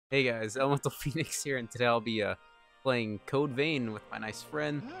Hey guys, Elemental Phoenix here, and today I'll be playing Code Vein with my nice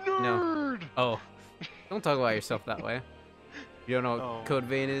friend. Nerd! Oh, don't talk about yourself that way. If you don't know what Oh. Code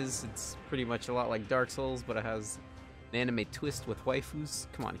Vein is, it's pretty much a lot like Dark Souls, but it has an anime twist with waifus.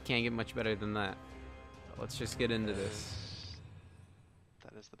 Come on, it can't get much better than that. So let's just get into this.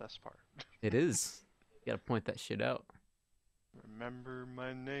 That is the best part. It is. You gotta point that shit out. Remember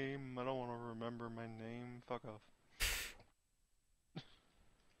my name? I don't want to remember my name. Fuck off.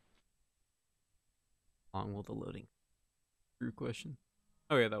 How long will the loading? True question.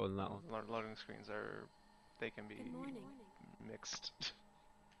 Oh yeah, that wasn't that one. Loading screens they can be Good morning. mixed.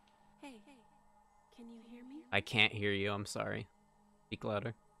 Hey, can you hear me? I can't hear you, I'm sorry. Speak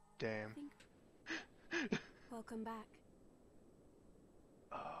louder. Damn. Welcome back.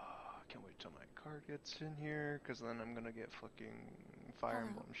 I can't wait till my card gets in here, cause then I'm gonna get fucking Fire Hello.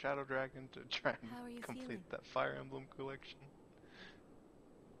 Emblem Shadow Dragon to try How are you and complete feeling? that Fire Emblem collection.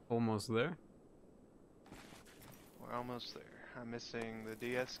 Almost there. We're almost there. I'm missing the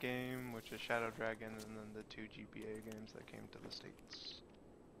DS game, which is Shadow Dragon, and then the 2 GPA games that came to the States.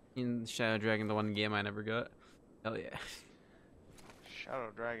 In Shadow Dragon, the one game I never got. Hell yeah.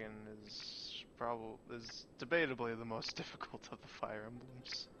 Shadow Dragon is debatably the most difficult of the Fire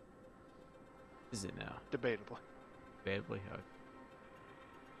Emblems. Is it now? Debatably. Badly how?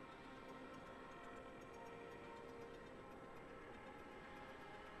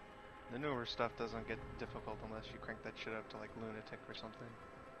 The newer stuff doesn't get difficult unless you crank that shit up to like lunatic or something.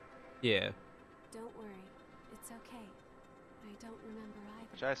 Yeah. Don't worry. It's okay. I don't remember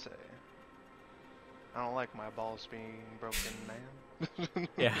Which either. I say, I don't like my balls being broken, man.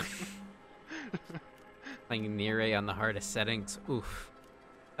 Yeah. Playing Nire on the hardest settings. Oof.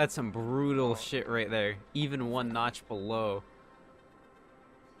 That's some brutal shit right there. Even one notch below.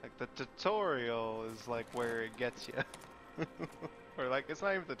 Like the tutorial is like where it gets you. Or like it's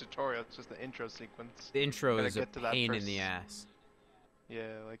not even the tutorial, it's just the intro sequence. The intro Gotta is a get to that pain in first- the ass.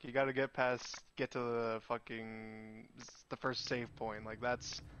 Yeah, like you gotta get to the fucking the first save point. Like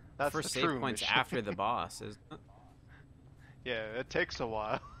that's First the save true point's mission. after the boss. Yeah, it takes a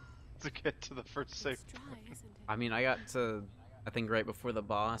while to get to the first save It's dry, point. isn't it? I mean, I got to, I think, right before the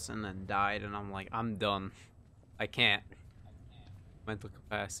boss and then died, and I'm like, I'm done. I can't. Mental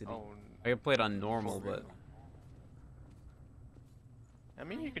capacity. Oh, I could play it on normal, for real. but I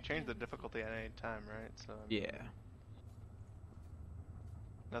mean, you can change the difficulty at any time, right? So I mean, yeah.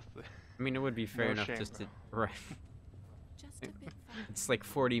 nothing. I mean, it would be fair No enough shame, just bro. to, right. Just a bit far. It's like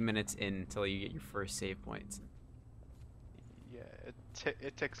 40 minutes in until you get your first save points. Yeah,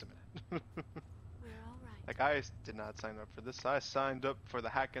 it takes a minute. We're all right. Like I did not sign up for this. I signed up for the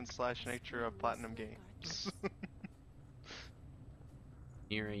hack and slash nature of Platinum games.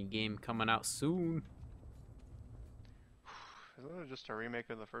 Near a game coming out soon. Isn't it just a remake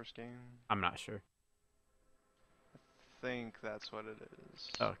of the first game? I'm not sure. I think that's what it is.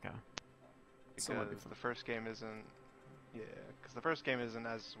 Okay. Somewhat Because different. the first game isn't. Yeah, because the first game isn't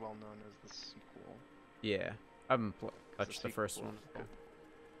as well known as the sequel. Yeah. I haven't The touched the first sequel one. is good.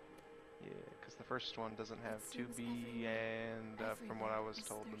 Yeah, because the first one doesn't have It seems 2B, and from what I was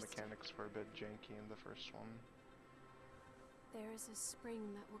everywhere told, the is thirsty. mechanics were a bit janky in the first one. There is a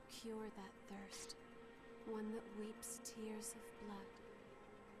spring that will cure that thirst. One that weeps tears of blood.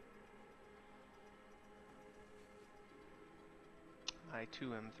 I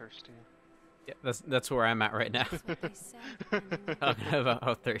too am thirsty. Yeah, that's where I'm at right now. That's what they said. anyway. Talking about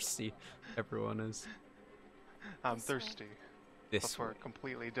how thirsty everyone is. I'm This way. thirsty, but This for way. a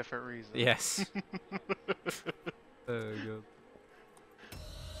completely different reason. Yes. Oh god.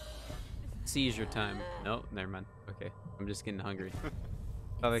 Seizure time. No, never mind. Okay, I'm just getting hungry.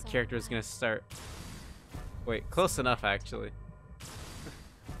 How the It's all character is gonna right. start. Wait, close enough actually.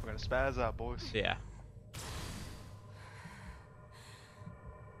 We're gonna spaz out, boys. Yeah.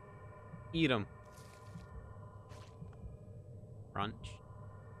 Eat them. Crunch.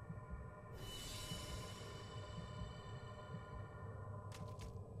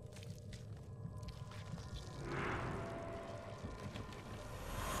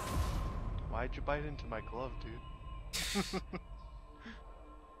 Why'd you bite into my glove, dude?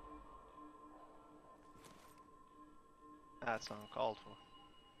 That's uncalled for.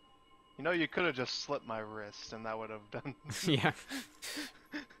 You know, you could have just slit my wrist, and that would have done Yeah.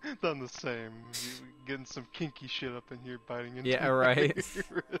 done the same. You getting some kinky shit up in here, biting into Yeah, my right.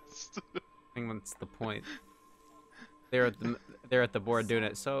 wrist. I think that's the point. They're at the board doing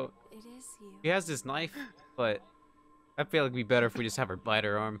it. So It is you. he has this knife, but I feel like it'd be better if we just have her bite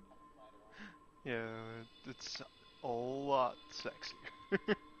her arm. Yeah, it's a lot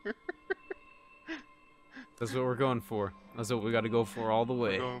sexier. That's what we're going for. That's what we got to go for all the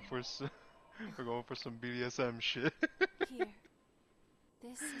way. We're going for some BDSM shit. Here.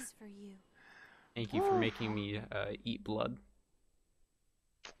 This is for you. Thank you for making me eat blood.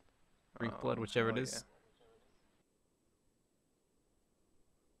 Drink blood, whichever it is.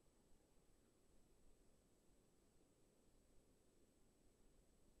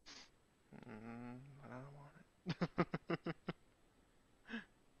 I don't want it.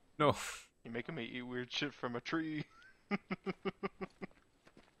 No. You're making me eat weird shit from a tree.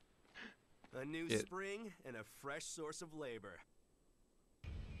 A new spring and a fresh source of labor.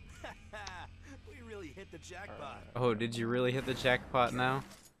 We really hit the jackpot. Oh, did you really hit the jackpot now?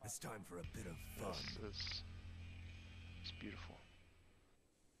 It's time for a bit of fun. It's beautiful.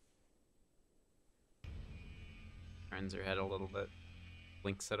 Turns her head a little bit.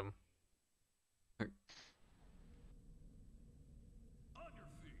 Blinks at him. On your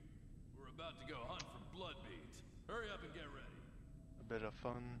feet. We're about to go hunt for blood beads. Hurry up and get ready. A bit of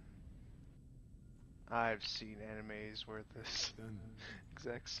fun. I've seen animes where this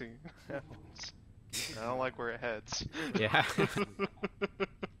exact scene happens. I don't like where it heads. Yeah.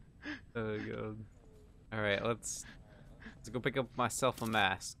 Oh god. Alright, let's go pick up myself a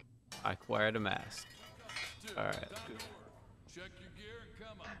mask. I acquired a mask. Alright. Check your gear and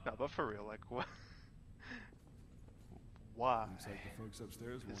come on. No, but for real, like what? Why? Looks like the folks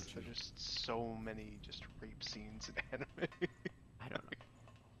upstairs Is want there you. just so many just rape scenes in anime? I don't know.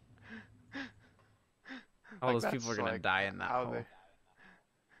 All those people are gonna die in that how hole.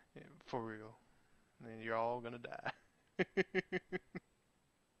 Yeah, for real. And you're all gonna die.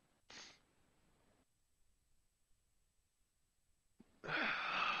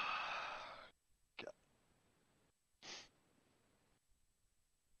 God.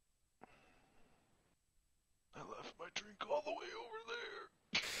 I left my drink all the way over there.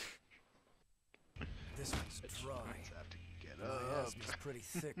 This one's dry. I have to get My up. asthma's pretty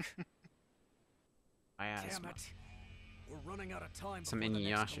thick. My Damn asthma. it! We're running out of time. Some before the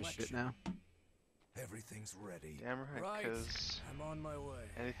next Inuyasha shit election. now. Everything's ready. Damn right, Right. because I'm on my way.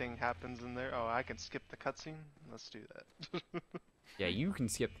 anything happens in there. Oh, I can skip the cutscene? Let's do that. Yeah, you can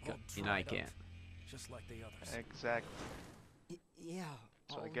skip the All cutscene, I dried can't. up, just like the others. Exactly. Yeah.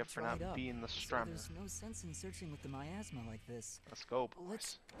 That's what I all get for dried not up. being the So strummer. there's no sense in searching with the miasma like this. Let's go, boys.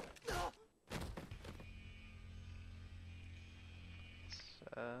 Let's-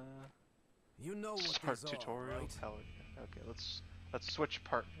 You know what Start these are, tutorial. right? Hell yeah. Okay, let's switch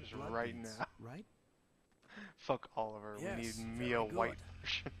partners Blood right beads, now. Right? Fuck Oliver. Yes, we need very me a good. white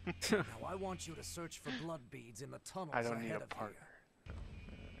version. Now I want you to search for blood beads in the tunnels I don't need ahead a of partner. here.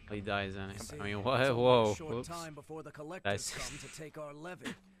 He dies on it. See, I mean, it's what? only a Whoa. short Whoops. time before the collectors Nice. come to take our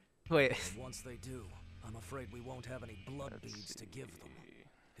levy. Wait. And once they do, I'm afraid we won't have any blood Let's beads to give them.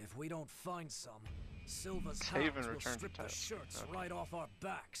 see. If we don't find some, Silva's Save and hounds will return to strip the town. shirts Okay. right off our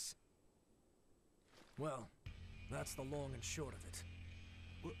backs. Well, that's the long and short of it.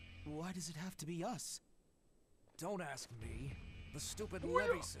 Why does it have to be us? Don't ask me. The stupid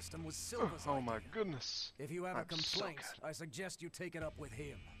levy system was Silva's Oh idea. my goodness. If you have a I'm so complaint, good. I suggest you take it up with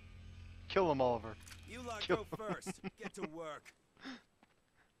him. Kill him, Oliver. You lot go first. Get to work.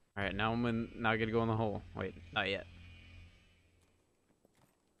 Alright, now now I gotta go in the hole. Wait, not yet.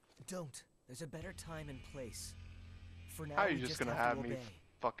 Don't. There's a better time and place. For now, How are you we just gonna have have to me obey.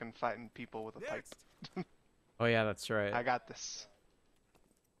 fucking fighting people with a pipe? Next. Oh yeah, that's right. I got this.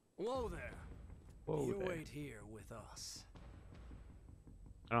 Whoa there. Whoa You there. wait here with us.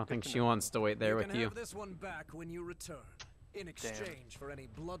 I don't think Picking she up. wants to wait there you with can you. have this one back when you return. In exchange for any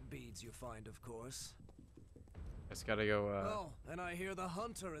blood beads you find, of course. Just gotta go. Oh, and I hear the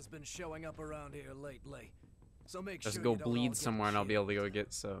hunter has been showing up around here lately. So make Just sure go you don't all bleed get somewhere, and I'll be killed. able to go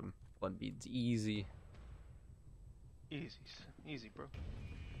get some blood beads. Easy. Easy, bro.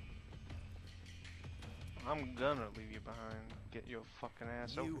 I'm gonna leave you behind. Get your fucking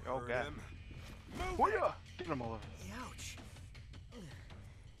ass over. You Oh heard god. him. Booyah! Get him, Oliver. Ouch.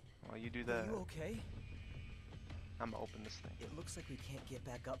 While you do Are that, you okay? I'm gonna open this thing. It looks like we can't get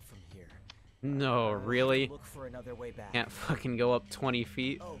back up from here. No, really? Look for another way back. Can't fucking go up 20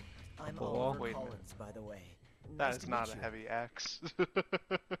 feet. Oh, I'm Up a wall? Oliver Wait a minute. Collins, by the way. That Nice is to not meet a you. heavy axe.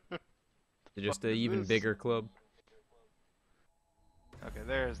 Just fuck an is even this? bigger club. Okay,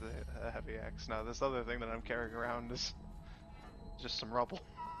 there's the heavy axe. Now this other thing that I'm carrying around is just some rubble.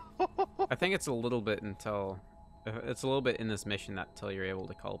 I think it's a little bit until it's a little bit in this mission that until you're able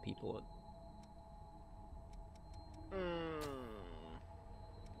to call people.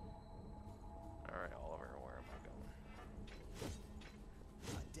 Alright, Oliver, where am I going?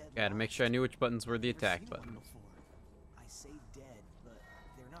 Gotta make sure I knew which buttons were the attack buttons. I say dead, but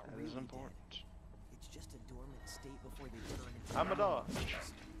they're not That really is important. dead. It's just a I'm a dog. So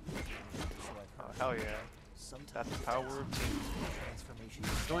I've Oh, heard. hell yeah. Sometimes That's the it power takes of team. transformation.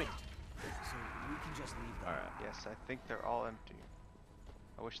 Joint. So we can just leave them. Alright. Yes, I think they're all empty.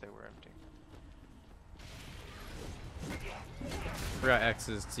 I wish they were empty. Forgot X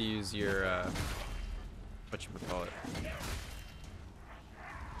is to use your whatchamacallit.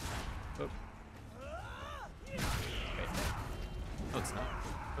 Oh. Okay. No, it's not.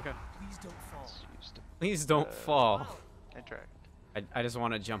 Okay. Please don't fall. It's used to Please don't fall. interact. I just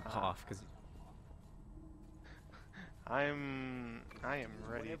want to jump off because I am ready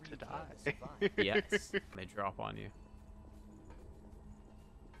Whatever to you can die. survive. yes, they drop on you.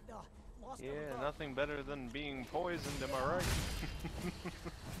 Ah, lost Yeah, our nothing better than being poisoned, am I right?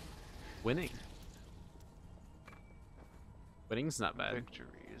 Winning. Winning's not bad. Victory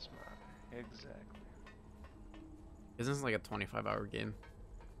is mine. Exactly. Isn't this like a 25-hour game?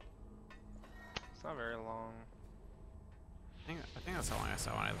 It's not very long. I think that's how long I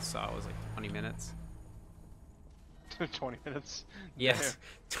saw when I saw it was like 20 minutes. 20 minutes. Yes,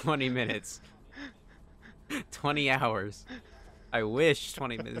 20 minutes. 20 hours. I wish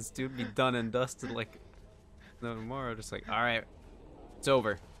 20 minutes, dude, be done and dusted like no tomorrow. Just like, all right, it's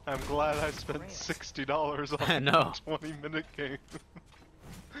over. I'm glad I spent $60 I on know. a 20-minute game.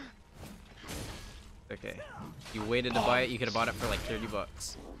 Okay, you waited to buy it. You could have bought it for like 30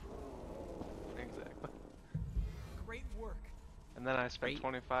 bucks. Exactly. Great work. And then I spent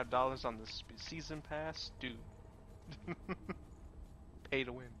Great. $25 on the season pass, dude. Pay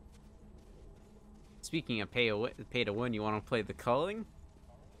to win. Speaking of pay to win, you want to play the culling?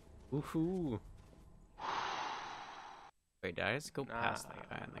 Woohoo! Wait, did I just go past that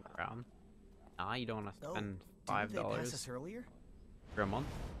guy on the ground? Nah, you don't want to Oh, spend didn't they pass us $5 earlier? for a month.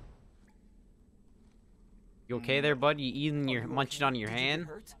 You okay there, bud? You eating Are your you munching okay? on your Did you get hand?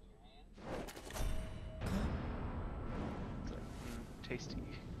 hurt? It's like, tasty.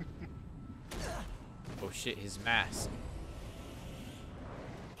 Oh shit, his mask.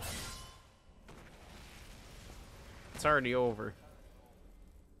 It's already over.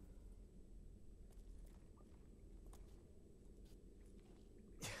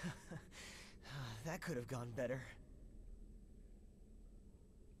 That could have gone better.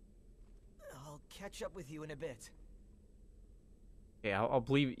 I'll catch up with you in a bit. Okay, I'll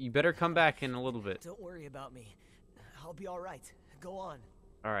believe you. Better come back in a little bit. Don't worry about me. I'll be all right. Go on.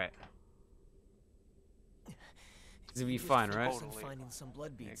 All right. It's gonna be Just fine, focus right? on Totally finding some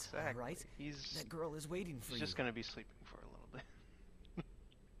blood beads, Exactly. right? He's That girl is waiting for you. just gonna be sleeping for a little bit.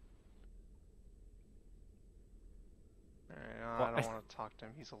 Alright, Well, I don't want to talk to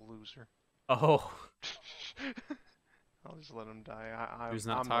him. He's a loser. Oh, I'll just let him die. who's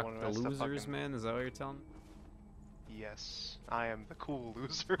not I'm the one talking who to has losers, fucking- man? Is that what you're telling me? Yes, I am the cool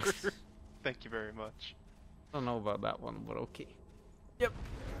loser. Thank you very much. I don't know about that one, but okay. Yep.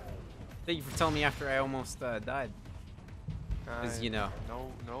 Thank you for telling me after I almost died. Because, you know,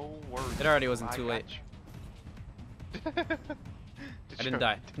 No worries. it already wasn't I too got late. you. I didn't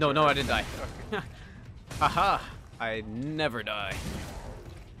die. No, I didn't die. Haha! I never die.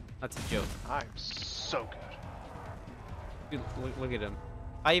 That's a joke. I'm so good. Dude, look at him.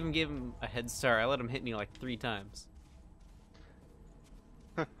 I even gave him a head start. I let him hit me like 3 times.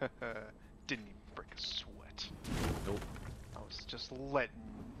 Didn't even break a sweat. Nope.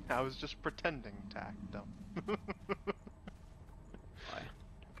 I was just pretending to act dumb. Why?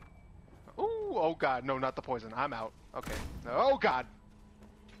 Ooh, oh god, no, not the poison. I'm out. Okay. Oh god.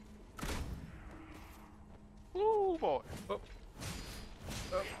 Ooh boy. Oh.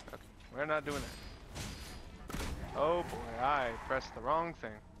 Okay, we're not doing that. Oh boy, I pressed the wrong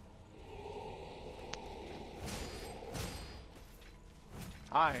thing.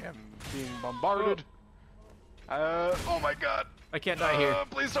 I am being bombarded. Oh my god. I can't die here.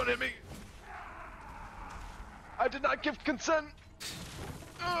 Please don't hit me. I did not give consent.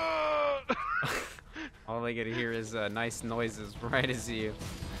 All I get to hear is nice noises right as you.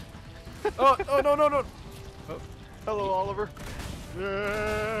 Oh no. Oh. Hello, Oliver.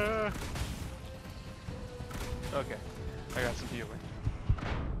 Okay, I got some healing.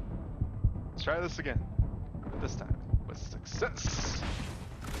 Let's try this again. This time with success.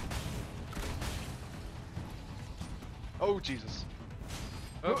 Oh Jesus.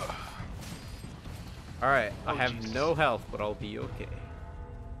 Oh. Alright, I Oh, have Jesus. no health, but I'll be okay.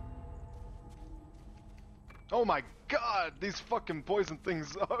 Oh my God! These fucking poison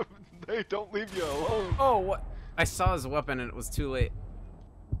things, they don't leave you alone. Oh, what? I saw his weapon and it was too late.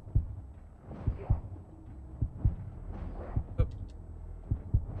 Oh.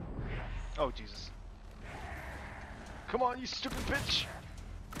 Oh Jesus. Come on, you stupid bitch!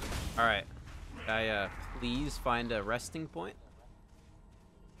 Alright. Please find a resting point?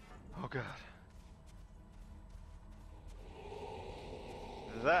 Oh god.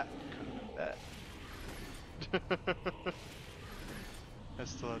 That. I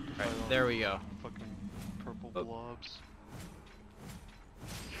still have to fight all There we go. fucking purple Oh. blobs.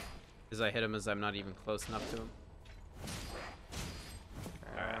 As I hit him as I'm not even close enough to him.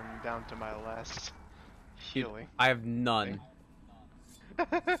 I'm down to my last Dude, healing. I have none.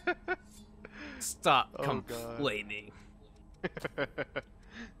 Stop Oh, God. complaining.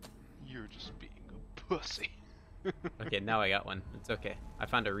 You're just being a pussy. Okay, now I got one. It's okay. I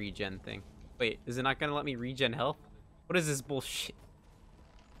found a regen thing. Wait, is it not gonna let me regen health? What is this bullshit?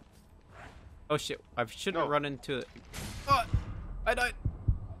 Oh shit, I shouldn't No. run into it. Oh, I died.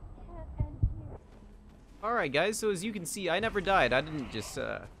 Alright guys, so as you can see, I never died. I didn't just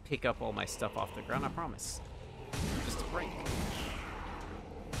pick up all my stuff off the ground, I promise. Just a break.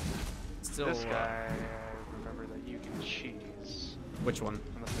 Still, This guy, I remember that you can cheese. which one?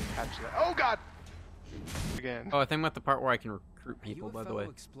 Unless they catch that. Oh god! Again. Oh, I think about the part where I can recruit Are you people, a by the fellow way.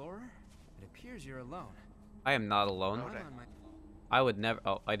 explorer? It appears you're alone. I am not alone. No, I'm dang. on my... I would never.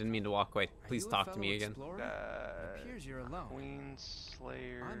 Oh, I didn't mean to walk away. Are Please you a talk to fellow me again. explorer? It appears you're alone. Queen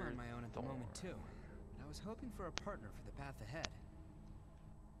Slayer. I'm on my own at the Thorn. moment too. And I was hoping for a partner for the path ahead.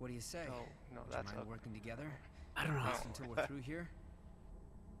 What do you say? Oh, no, Would you that's mind ugly. working together? I don't know. At least until we're through here.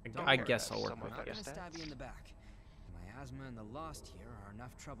 Don't I worry, guess I'll work someone with I'm you. not gonna stab you in stats. the back. My asthma and the lost here are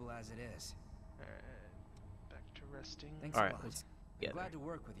enough trouble as it is. Alright, back to resting. Thanks Alright, a lot. let's I'm get glad there. to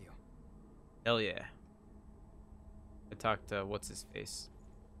work with you. Hell yeah. I talked to what's his face.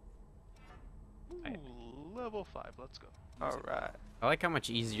 I- Ooh, level 5, let's go. Alright. I like how much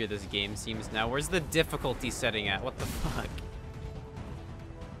easier this game seems now. Where's the difficulty setting at? What the fuck?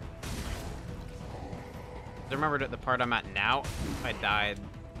 I remembered at the part I'm at now, I died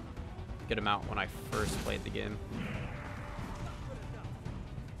a good amount when I first played the game.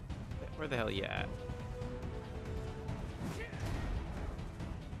 Where the hell are you at?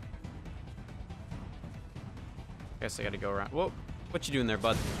 Guess I gotta go around. Whoa, what you doing there,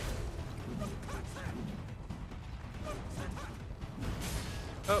 bud?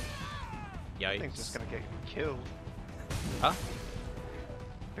 Oh, I think it's just yikes. gonna get killed. Huh?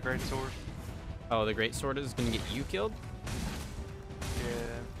 The great sword. Oh, the great sword is gonna get you killed? Yeah.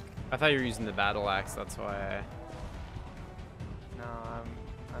 I thought you were using the battle axe, that's why I... No,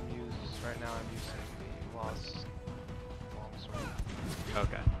 right now I'm using the lost longsword.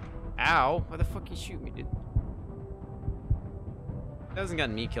 Okay. Ow! Why the fuck you shoot me, dude? It hasn't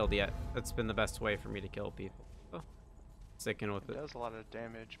gotten me killed yet. That's been the best way for me to kill people. Oh. Sticking with It it. does a lot of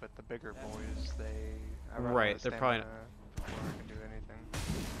damage, but the bigger boys, I run out Right, of they're probably stamina before I can do anything.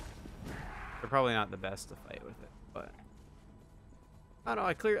 They're probably not the best to fight with it, but... I don't know,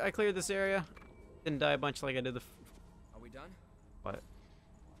 I cleared this area. Didn't die a bunch like I did the... Are we done? What?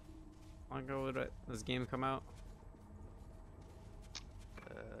 How long ago did this game come out?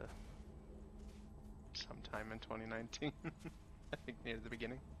 Sometime in 2019. I think near the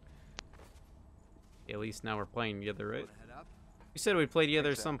beginning. At least now we're playing together, right? Wanna head up? We said we'd play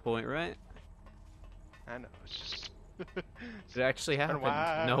together at so. some point, right? I know, it's just... It actually been a happened.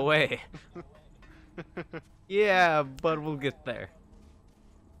 while. No way. Yeah, but we'll get there.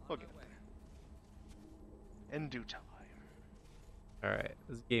 We'll get there. In due time. Alright,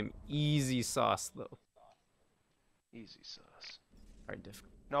 this game easy sauce though. Easy sauce. Hard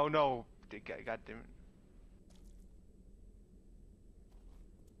difficult. No, God damn it.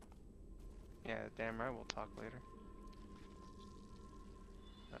 Yeah, damn right, we'll talk later.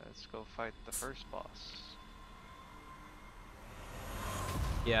 Let's go fight the first boss.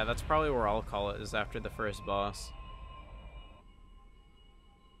 Yeah, that's probably where I'll call it, is after the first boss.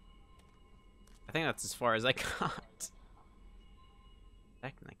 I think that's as far as I got.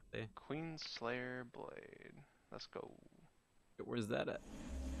 Technically. Queen Slayer Blade. Let's go. Where's that at?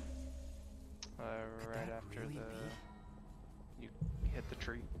 Right that after really you hit the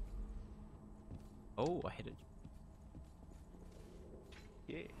tree. Oh, I hit it.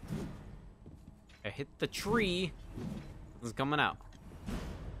 Yeah. I hit the tree. It's coming out.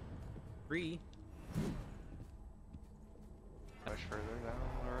 Tree. Much further down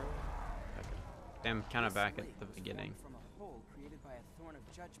the road. Okay. I'm kind of back at the beginning. From a hole created by a thorn of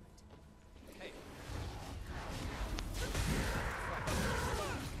judgment. Hey,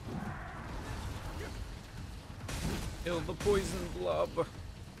 Kill the poison blob.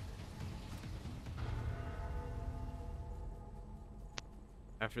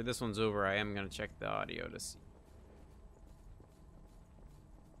 After this one's over, I am gonna check the audio to see.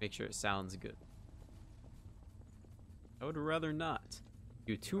 Make sure it sounds good. I would rather not.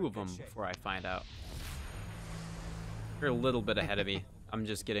 do 2 of them before I find out. You're a little bit ahead of me. I'm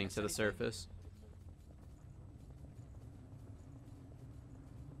just getting to the surface.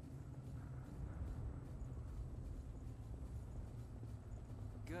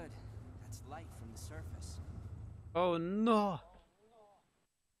 Good. That's light from the surface. Oh no!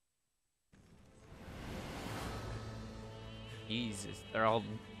 Jesus, they're all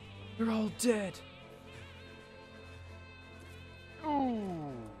dead.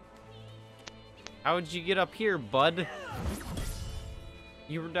 Ooh. How'd you get up here, bud?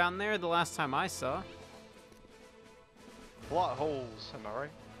 You were down there the last time I saw. Plot holes, am I right?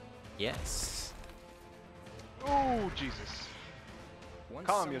 Yes. Oh, Jesus. Once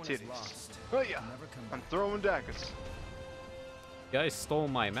Calm your someone is titties. lost, Oh yeah, never come I'm back. throwing daggers. You guys stole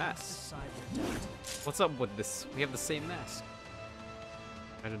my mask. Decide your doubt. What's up with this? We have the same mask.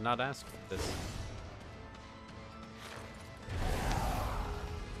 I did not ask for this.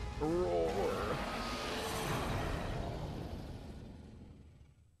 Roar.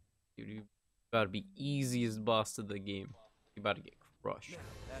 Dude, you about to be easiest boss of the game. You about to get crushed.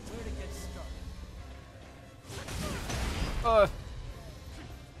 That's where to get started.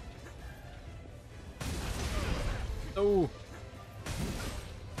 Oh.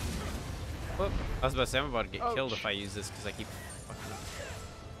 Oh, I was about to say I'm about to get killed Ouch. if I use this because I keep fucking up.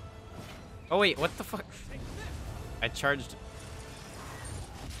 Oh wait, what the fuck? I charged.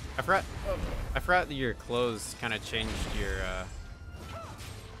 I forgot that your clothes kind of changed your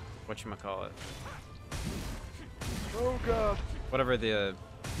whatchamacallit. Oh god. Whatever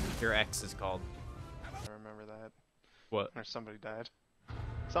your X is called. I remember that. What? Or somebody died.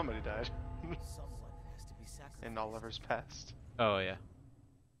 Somebody died. Someone has to be sacrificed. In Oliver's past. Oh yeah.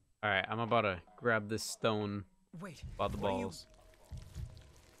 All right, I'm about to grab this stone Wait. by the what are you- balls.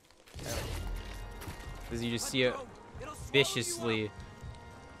 As you just see it viciously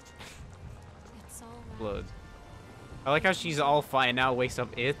It's all right. explode. I like how she's all fine now, wakes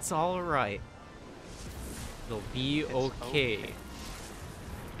up, it's alright. It'll be It's okay. okay.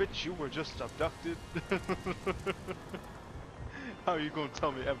 Bitch, you were just abducted. How are you gonna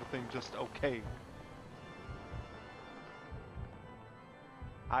tell me everything just okay?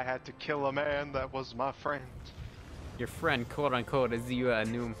 I had to kill a man that was my friend. Your friend, quote unquote, as you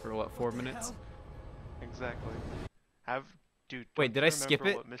knew him for what, 4 minutes? Exactly. Dude. Wait, don't did you I skip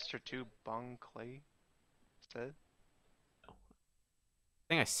remember it? What Mr. Two Bong Clay said? I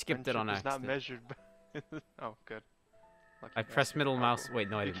think I skipped it on Friendship is not accident. measured by. Oh, good. Lucky I guy. pressed middle mouse. Wait,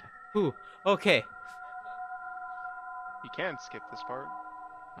 no, I You didn't. Ooh, okay. You can skip this part.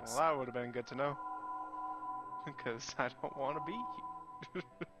 Well, that would have been good to know. Because I don't want to be here.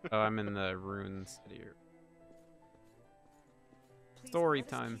 Oh, I'm in the ruins here. Story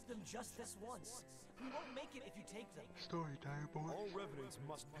time. Keep them just this once. We won't make it if you take them. Story time, boy. All revenants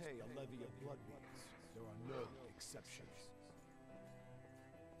must pay a levy of blood beads. There are no exceptions.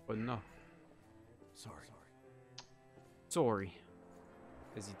 But no. Sorry. Sorry.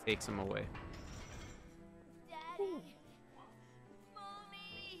 As he takes him away. Daddy!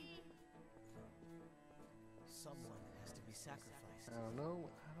 Mommy! Someone has to be sacrificed. I don't know.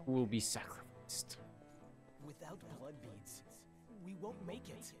 Who will be sacrificed? Without blood beads, we won't make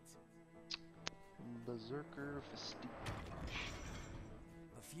it. Berserker Festique.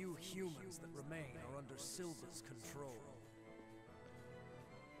 The few humans that remain are under Silva's control.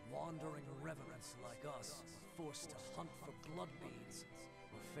 Wandering revenants like us are forced to hunt for blood beads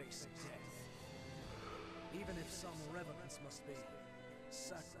or face death. Even if some revenants must be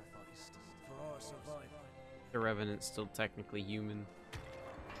sacrificed for our survival. The Revenant's still technically human.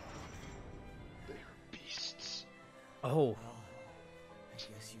 They are beasts. Oh. Well, I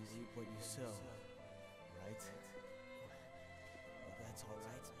guess you reap what you sow, right? Well, that's all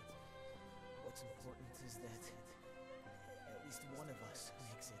right. What's important is that at least one of us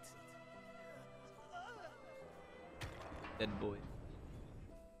makes it. Dead boy.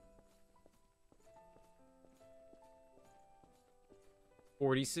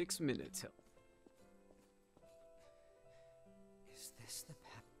 "46 minutes. Is this the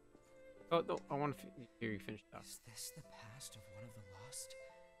past? Oh, no, I want to hear you finish that. Is this the past of one of the lost?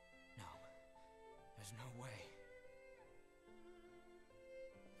 No, there's no way.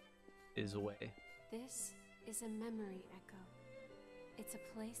 Is away. This is a memory echo. It's a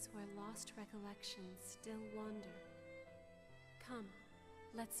place where lost recollections still wander. Come,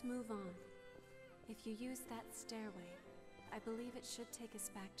 let's move on. If you use that stairway, I believe it should take us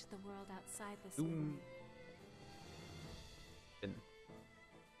back to the world outside this memory. And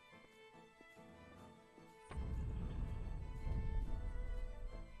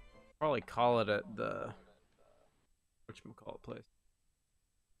probably call it at the whatchamacallit place.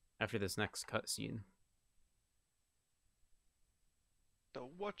 after this next cutscene. The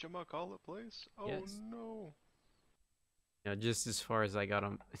whatchamacallit place? Oh Yes. no. You know, just as far as I got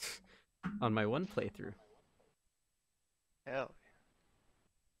on on my one playthrough. Hell.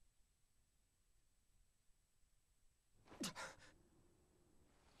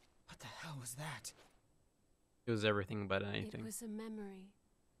 What the hell was that? It was everything but It anything. was a memory,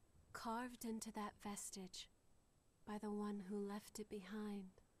 carved into that vestige, by the one who left it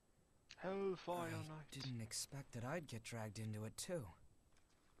behind. Hellfire I Night. didn't expect that I'd get dragged into it too.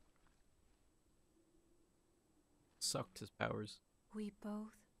 Sucked his powers. We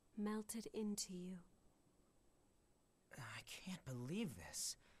both melted into you. I can't believe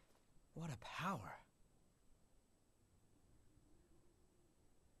this. What a power.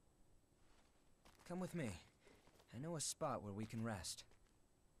 Come with me. I know a spot where we can rest.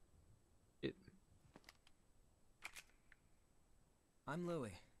 I'm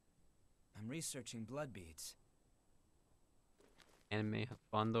Louis. I'm researching blood beads. Anime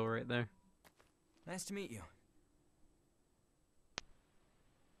Bondo right there. Nice to meet you.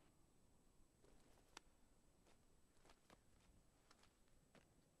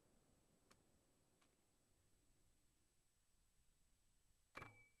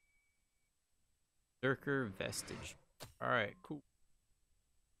 Berserker Vestige. Alright, cool.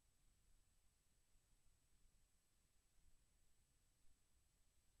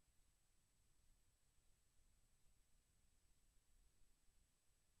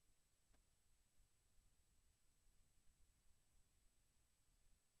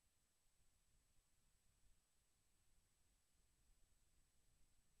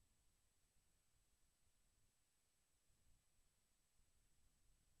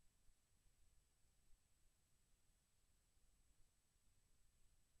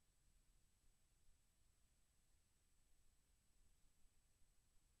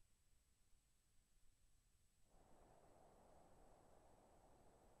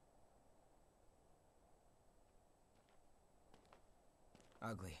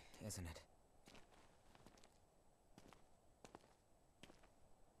 Ugly, isn't it?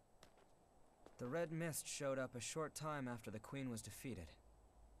 The red mist showed up a short time after the Queen was defeated.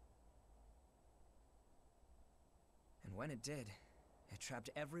 And when it did, it trapped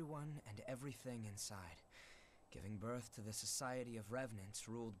everyone and everything inside, giving birth to the Society of Revenants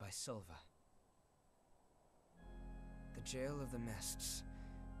ruled by Silva. The Jail of the Mists.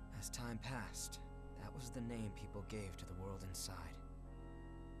 As time passed, that was the name people gave to the world inside.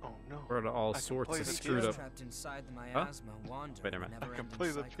 Oh no. Brought all I can sorts play of the screwed piano. up. Trapped inside the Huh? miasma wander Spider-Man. in a I can never-ending play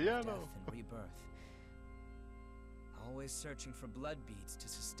the cycle of piano. death and rebirth. Always searching for blood beads to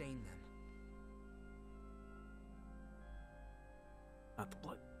sustain them. Not the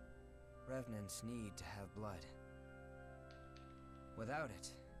blood. Revenants need to have blood. Without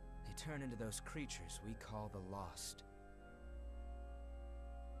it, they turn into those creatures we call the Lost.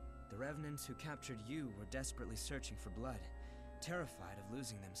 The Revenants who captured you were desperately searching for blood, terrified of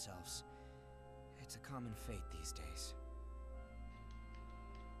losing themselves. It's a common fate these days.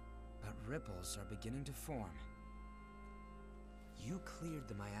 But ripples are beginning to form. You cleared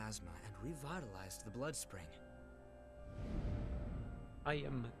the miasma and revitalized the blood spring. I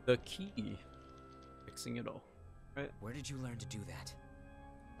am the key. Fixing it all. Right? Where did you learn to do that?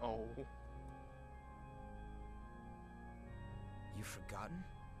 Oh. You've forgotten?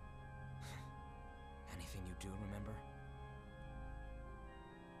 Anything you do remember?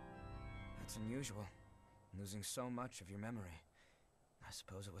 That's unusual, losing so much of your memory. I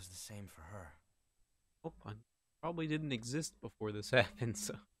suppose it was the same for her. Oh, I probably didn't exist before this happened,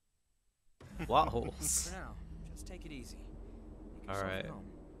 so. Plot holes. For now, just take it easy. Make yourself Alright. at home.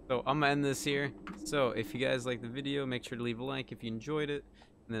 So I'm gonna end this here. So if you guys like the video, make sure to leave a like if you enjoyed it.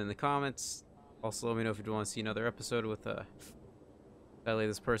 And then in the comments, also let me know if you want to see another episode with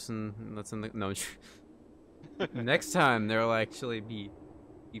this person that's in the no. Next time there'll actually be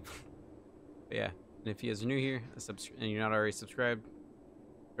people. But yeah, and if you guys are new here and you're not already subscribed,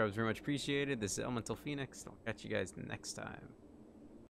 subscribe is very much appreciated. This is Elemental Phoenix. I'll catch you guys next time.